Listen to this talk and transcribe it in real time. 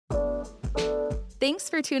Thanks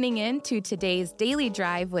for tuning in to today's Daily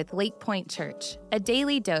Drive with Lake Point Church, a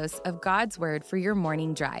daily dose of God's Word for your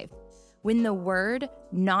morning drive. When the Word,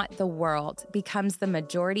 not the world, becomes the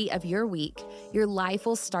majority of your week, your life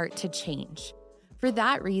will start to change. For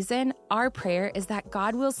that reason, our prayer is that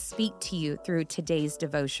God will speak to you through today's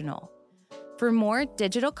devotional. For more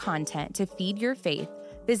digital content to feed your faith,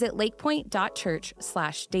 visit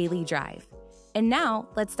lakepoint.church/dailydrive. And now,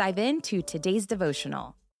 let's dive into today's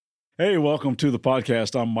devotional. Hey, welcome to the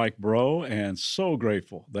podcast. I'm Mike Breaux, and so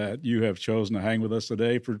grateful that you have chosen to hang with us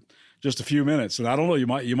today for just a few minutes. And I don't know,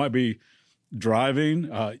 you might be driving.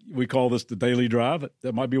 We call this the Daily Drive.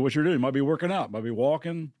 That might be what you're doing. You might be working out, might be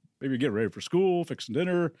walking, maybe you're getting ready for school, fixing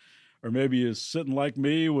dinner, or maybe you're sitting like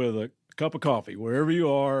me with a cup of coffee. Wherever you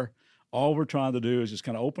are, all we're trying to do is just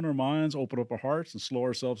kind of open our minds, open up our hearts, and slow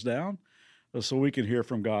ourselves down so we can hear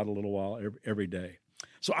from God a little while every day.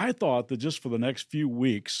 So I thought that just for the next few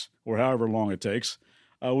weeks, or however long it takes,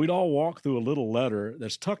 we'd all walk through a little letter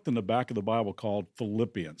that's tucked in the back of the Bible called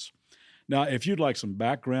Philippians. Now, if you'd like some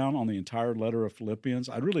background on the entire letter of Philippians,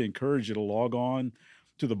 I'd really encourage you to log on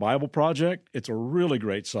to the Bible Project. It's a really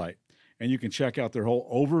great site, and you can check out their whole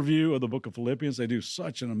overview of the book of Philippians. They do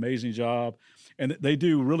such an amazing job, and they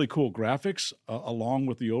do really cool graphics along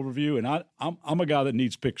with the overview. And I'm a guy that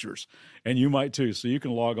needs pictures, and you might too. So you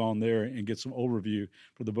can log on there and get some overview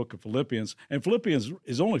for the book of Philippians. And Philippians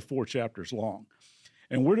is only 4 chapters long.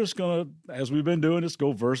 And we're just going to, as we've been doing this,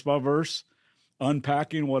 go verse by verse,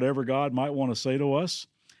 unpacking whatever God might want to say to us.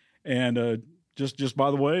 And just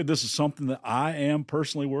by the way, this is something that I am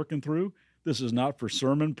personally working through. This is not for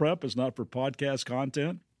sermon prep. It's not for podcast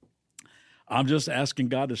content. I'm just asking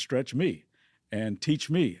God to stretch me and teach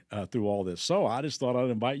me through all this. So I just thought I'd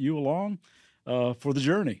invite you along for the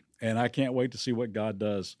journey. And I can't wait to see what God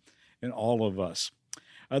does in all of us.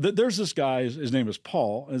 There's this guy, his name is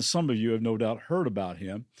Paul, and some of you have no doubt heard about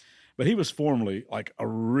him. But he was formerly like a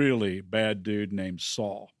really bad dude named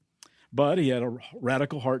Saul. But he had a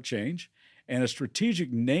radical heart change and a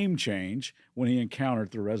strategic name change when he encountered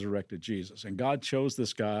the resurrected Jesus. And God chose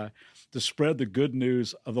this guy to spread the good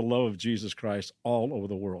news of the love of Jesus Christ all over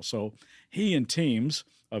the world. So he and teams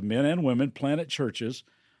of men and women planted churches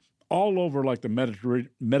all over like the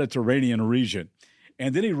Mediterranean region.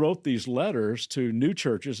 And then he wrote these letters to new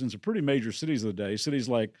churches in some pretty major cities of the day, cities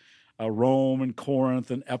like Rome and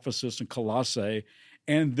Corinth and Ephesus and Colossae,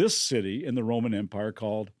 and this city in the Roman Empire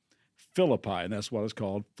called Philippi, and that's why it's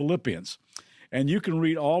called Philippians. And you can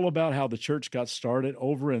read all about how the church got started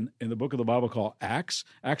over in the book of the Bible called Acts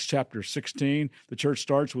chapter 16. The church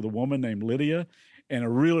starts with a woman named Lydia, and a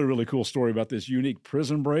really, really cool story about this unique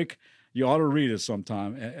prison break. You ought to read it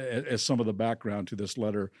sometime as some of the background to this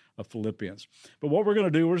letter of Philippians. But what we're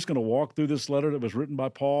going to do, we're just going to walk through this letter that was written by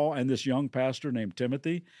Paul and this young pastor named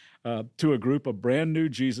Timothy to a group of brand new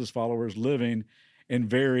Jesus followers living in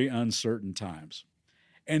very uncertain times.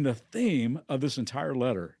 And the theme of this entire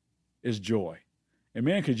letter is joy. And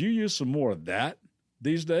man, could you use some more of that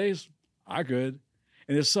these days? I could.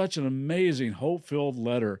 And it's such an amazing, hope-filled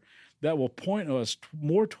letter that will point us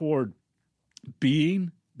more toward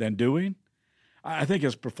being than doing. I think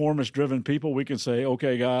as performance-driven people, we can say,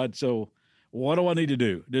 okay, God, so what do I need to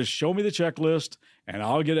do? Just show me the checklist and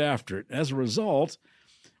I'll get after it. As a result,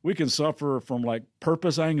 we can suffer from like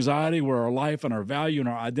purpose anxiety where our life and our value and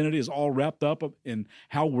our identity is all wrapped up in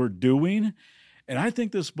how we're doing. And I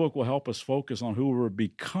think this book will help us focus on who we're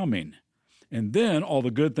becoming. And then all the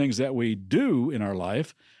good things that we do in our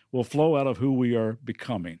life will flow out of who we are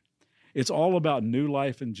becoming. It's all about new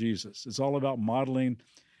life in Jesus. It's all about modeling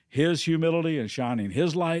His humility and shining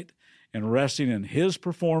His light and resting in His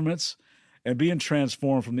performance and being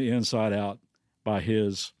transformed from the inside out by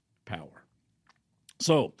His power.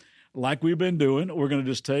 So, like we've been doing, we're going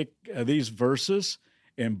to just take these verses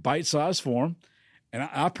in bite-sized form. And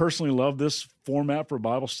I personally love this format for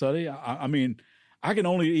Bible study. I mean, I can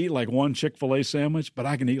only eat like one Chick-fil-A sandwich, but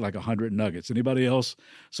I can eat like 100 nuggets. Anybody else?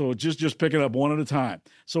 So just pick it up one at a time.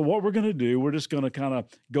 So what we're going to do, we're just going to kind of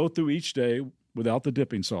go through each day without the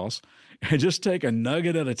dipping sauce and just take a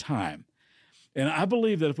nugget at a time. And I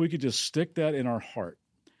believe that if we could just stick that in our heart,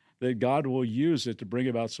 that God will use it to bring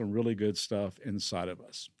about some really good stuff inside of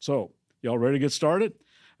us. So y'all ready to get started?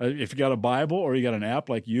 If you got a Bible or you got an app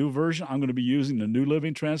like YouVersion, I'm going to be using the New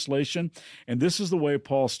Living Translation. And this is the way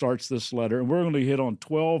Paul starts this letter. And we're going to hit on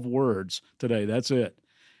 12 words today. That's it.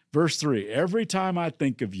 Verse 3, every time I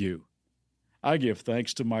think of you, I give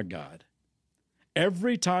thanks to my God.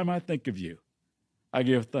 Every time I think of you, I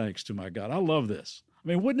give thanks to my God. I love this. I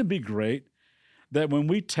mean, wouldn't it be great that when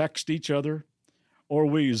we text each other or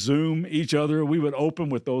we Zoom each other, we would open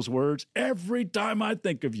with those words. Every time I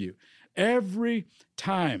think of you, every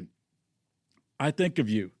time I think of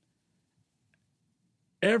you,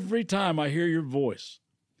 every time I hear your voice,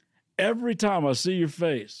 every time I see your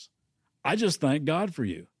face, I just thank God for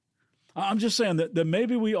you. I'm just saying that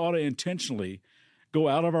maybe we ought to intentionally go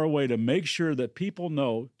out of our way to make sure that people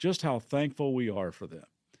know just how thankful we are for them.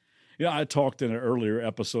 You know, I talked in an earlier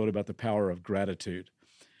episode about the power of gratitude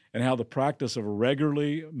and how the practice of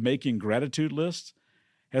regularly making gratitude lists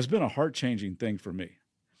has been a heart-changing thing for me.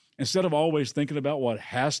 Instead of always thinking about what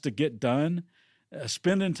has to get done,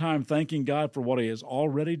 spending time thanking God for what He has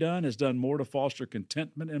already done has done more to foster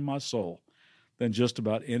contentment in my soul than just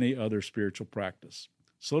about any other spiritual practice.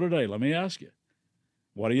 So today, let me ask you,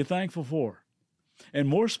 what are you thankful for? And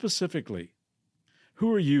more specifically,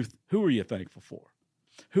 who are you thankful for?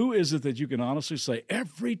 Who is it that you can honestly say,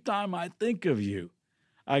 every time I think of you,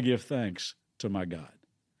 I give thanks to my God?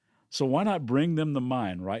 So why not bring them to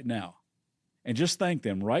mind right now and just thank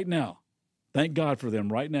them right now? Thank God for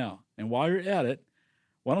them right now. And while you're at it,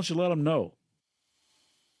 why don't you let them know?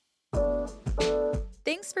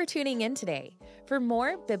 Thanks for tuning in today. For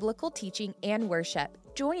more biblical teaching and worship,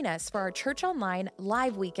 join us for our Church Online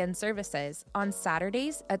live weekend services on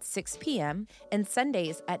Saturdays at 6 p.m. and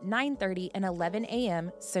Sundays at 9:30 and 11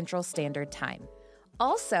 a.m. Central Standard Time.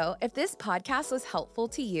 Also, if this podcast was helpful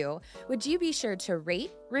to you, would you be sure to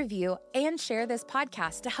rate, review, and share this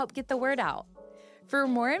podcast to help get the word out? For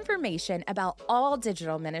more information about all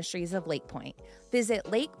digital ministries of Lake Point, visit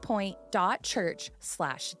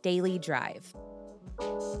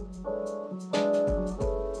lakepoint.church/dailydrive.